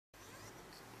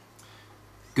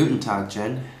Guten Tag,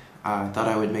 Jen. I thought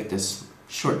I would make this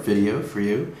short video for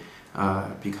you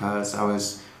because I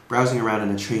was browsing around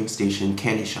in a train station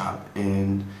candy shop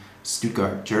in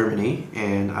Stuttgart, Germany,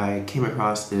 and I came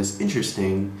across this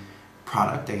interesting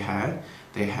product they had.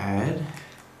 They had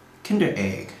Kinder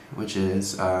Egg, which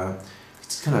is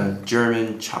it's kind of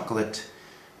German chocolate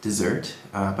dessert,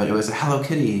 but it was a Hello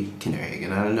Kitty Kinder Egg,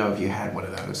 and I don't know if you had one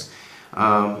of those.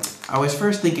 I was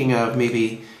first thinking of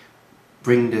maybe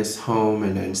bringing this home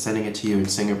and then sending it to you in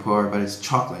Singapore, but it's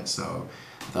chocolate, so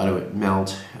I thought it would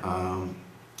melt.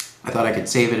 I thought I could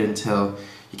save it until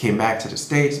you came back to the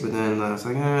States, but then I was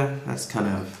like, that's kind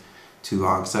of too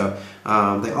long. So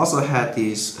they also had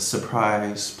these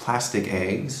surprise plastic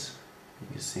eggs, you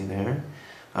can see there.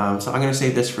 So I'm going to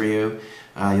save this for you.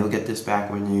 You'll get this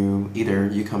back when either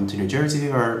you come to New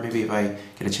Jersey or maybe if I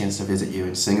get a chance to visit you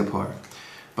in Singapore.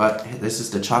 But this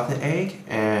is the chocolate egg,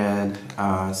 and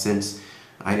since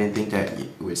I didn't think that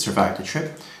it would survive the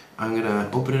trip, I'm gonna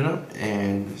open it up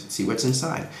and see what's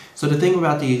inside. So the thing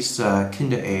about these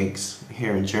Kinder eggs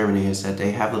here in Germany is that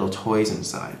they have little toys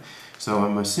inside. So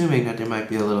I'm assuming that there might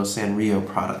be a little Sanrio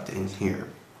product in here.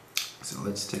 So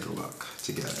let's take a look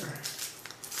together.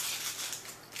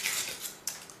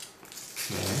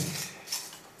 Okay.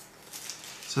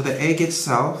 So the egg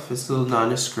itself is a little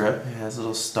nondescript. It has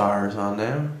little stars on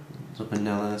there. The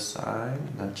vanilla side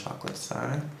and the chocolate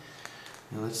side.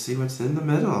 And let's see what's in the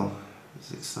middle.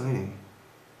 It's exciting.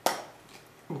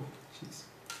 Oh, jeez.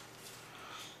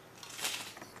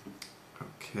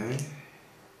 Okay.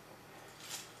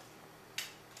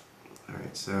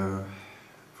 Alright, so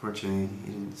fortunately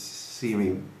you didn't see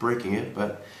me breaking it,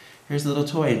 but here's a little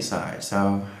toy inside. So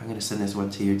I'm going to send this one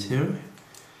to you too.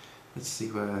 Let's see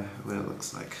what it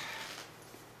looks like.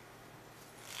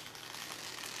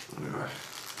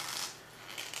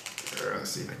 Let's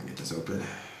see if I can get this open.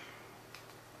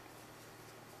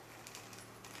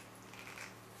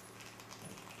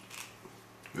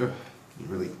 Ugh,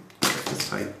 really get this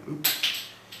tight. Oops.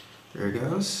 There it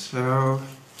goes. So,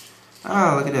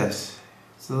 look at this.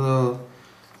 It's a little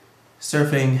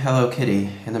surfing Hello Kitty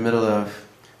in the middle of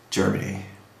Germany.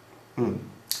 A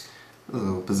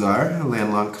little bizarre, a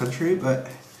landlocked country,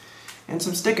 and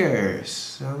some stickers.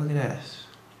 So look at this.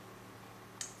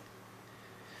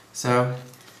 So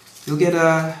you'll get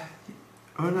oh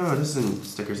no, this isn't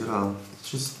stickers at all.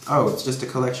 It's just a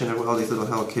collection of what all these little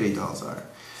Hello Kitty dolls are.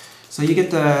 So you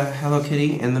get the Hello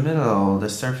Kitty in the middle, the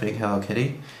surfing Hello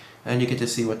Kitty, and you get to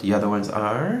see what the other ones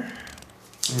are,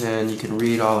 and then you can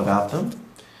read all about them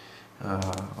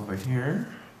over here.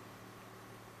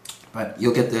 But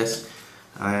you'll get this.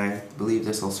 I believe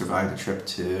this will survive the trip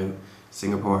to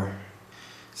Singapore.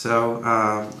 So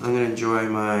I'm going to enjoy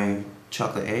my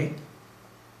chocolate egg,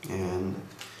 and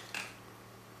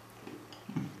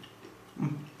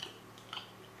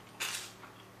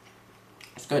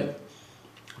it's good.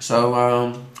 So,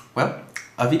 well,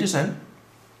 auf Wiedersehen.